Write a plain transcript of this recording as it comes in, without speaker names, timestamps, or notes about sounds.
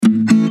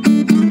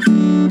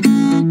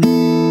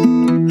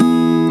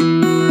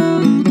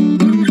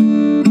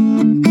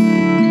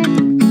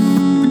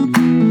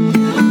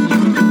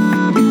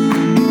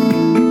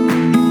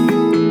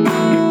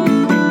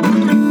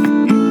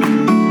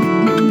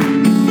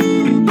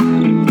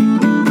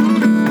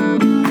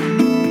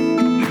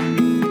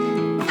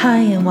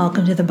Hi, and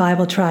welcome to the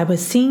Bible Tribe with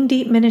Seeing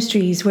Deep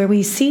Ministries, where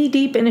we see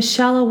deep in a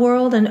shallow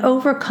world and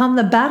overcome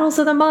the battles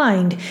of the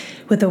mind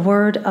with the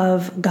Word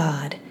of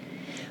God.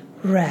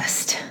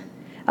 Rest.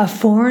 A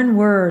foreign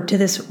word to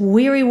this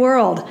weary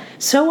world.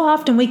 So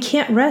often we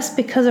can't rest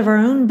because of our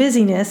own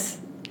busyness,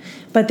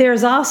 but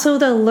there's also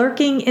the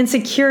lurking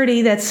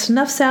insecurity that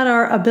snuffs out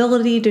our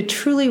ability to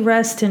truly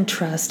rest and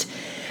trust.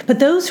 But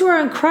those who are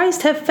in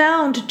Christ have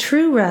found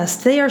true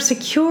rest. They are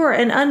secure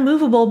and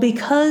unmovable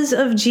because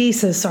of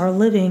Jesus, our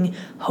living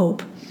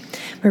hope.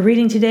 We're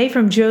reading today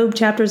from Job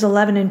chapters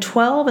 11 and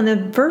 12, and the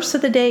verse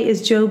of the day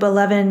is Job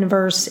 11,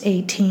 verse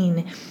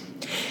 18.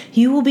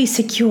 You will be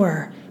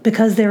secure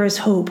because there is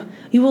hope.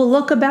 You will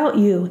look about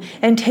you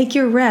and take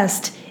your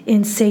rest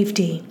in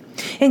safety.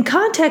 In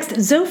context,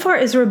 Zophar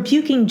is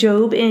rebuking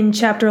Job in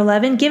chapter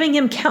 11, giving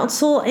him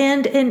counsel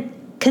and an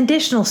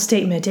conditional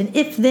statement, an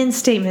if-then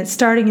statement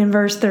starting in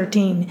verse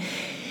 13.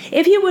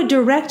 If you would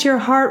direct your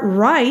heart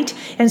right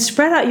and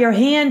spread out your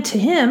hand to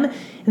him,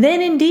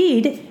 then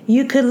indeed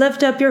you could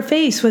lift up your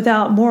face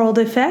without moral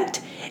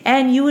defect,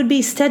 and you would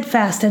be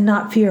steadfast and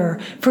not fear,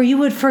 for you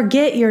would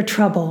forget your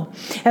trouble.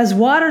 As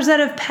waters that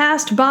have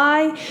passed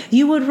by,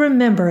 you would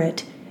remember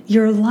it.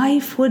 Your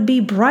life would be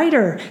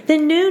brighter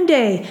than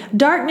noonday.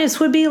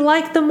 Darkness would be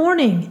like the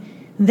morning.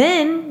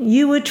 Then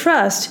you would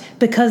trust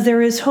because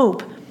there is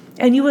hope,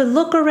 and you would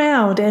look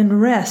around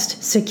and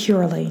rest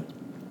securely.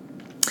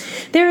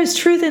 There is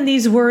truth in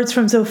these words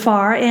from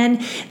Zophar,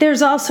 and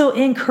there's also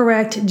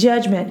incorrect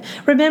judgment.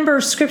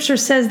 Remember, Scripture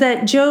says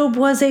that Job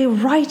was a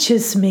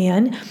righteous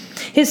man.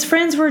 His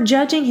friends were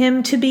judging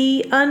him to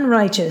be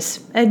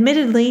unrighteous.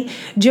 Admittedly,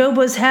 Job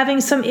was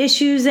having some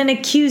issues and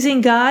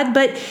accusing God,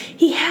 but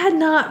he had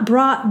not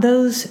brought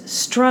those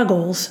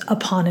struggles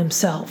upon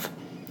himself.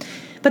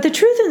 But the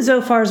truth in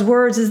Zophar's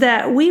words is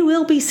that we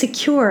will be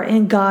secure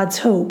in God's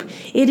hope.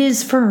 It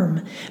is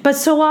firm. But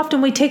so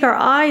often we take our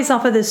eyes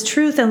off of this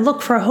truth and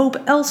look for hope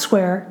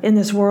elsewhere in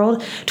this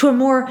world, to a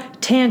more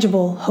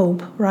tangible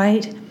hope,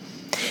 right?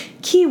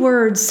 Key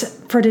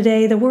words for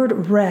today, the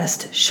word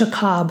rest,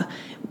 shakab,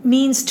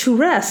 means to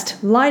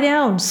rest, lie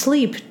down,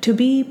 sleep, to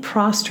be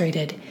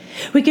prostrated.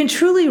 We can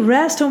truly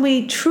rest when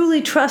we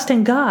truly trust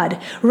in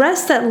God.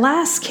 Rest that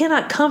lasts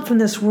cannot come from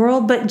this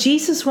world, but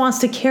Jesus wants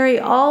to carry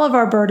all of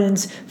our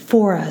burdens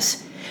for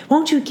us.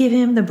 Won't you give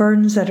him the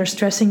burdens that are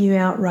stressing you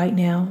out right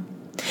now?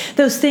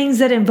 Those things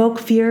that invoke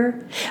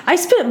fear. I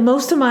spent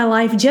most of my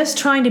life just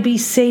trying to be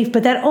safe,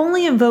 but that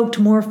only invoked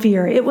more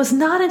fear. It was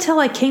not until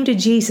I came to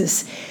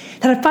Jesus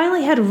that I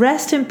finally had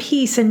rest and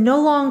peace and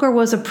no longer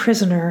was a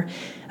prisoner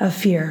of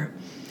fear.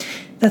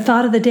 The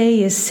thought of the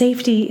day is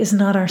safety is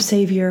not our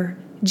Savior.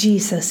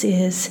 Jesus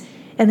is.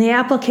 And the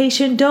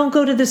application, don't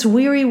go to this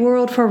weary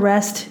world for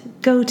rest.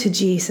 Go to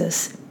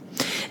Jesus.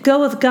 Go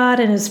with God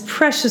and his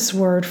precious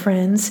word,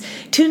 friends.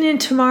 Tune in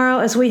tomorrow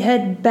as we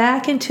head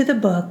back into the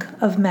book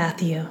of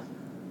Matthew.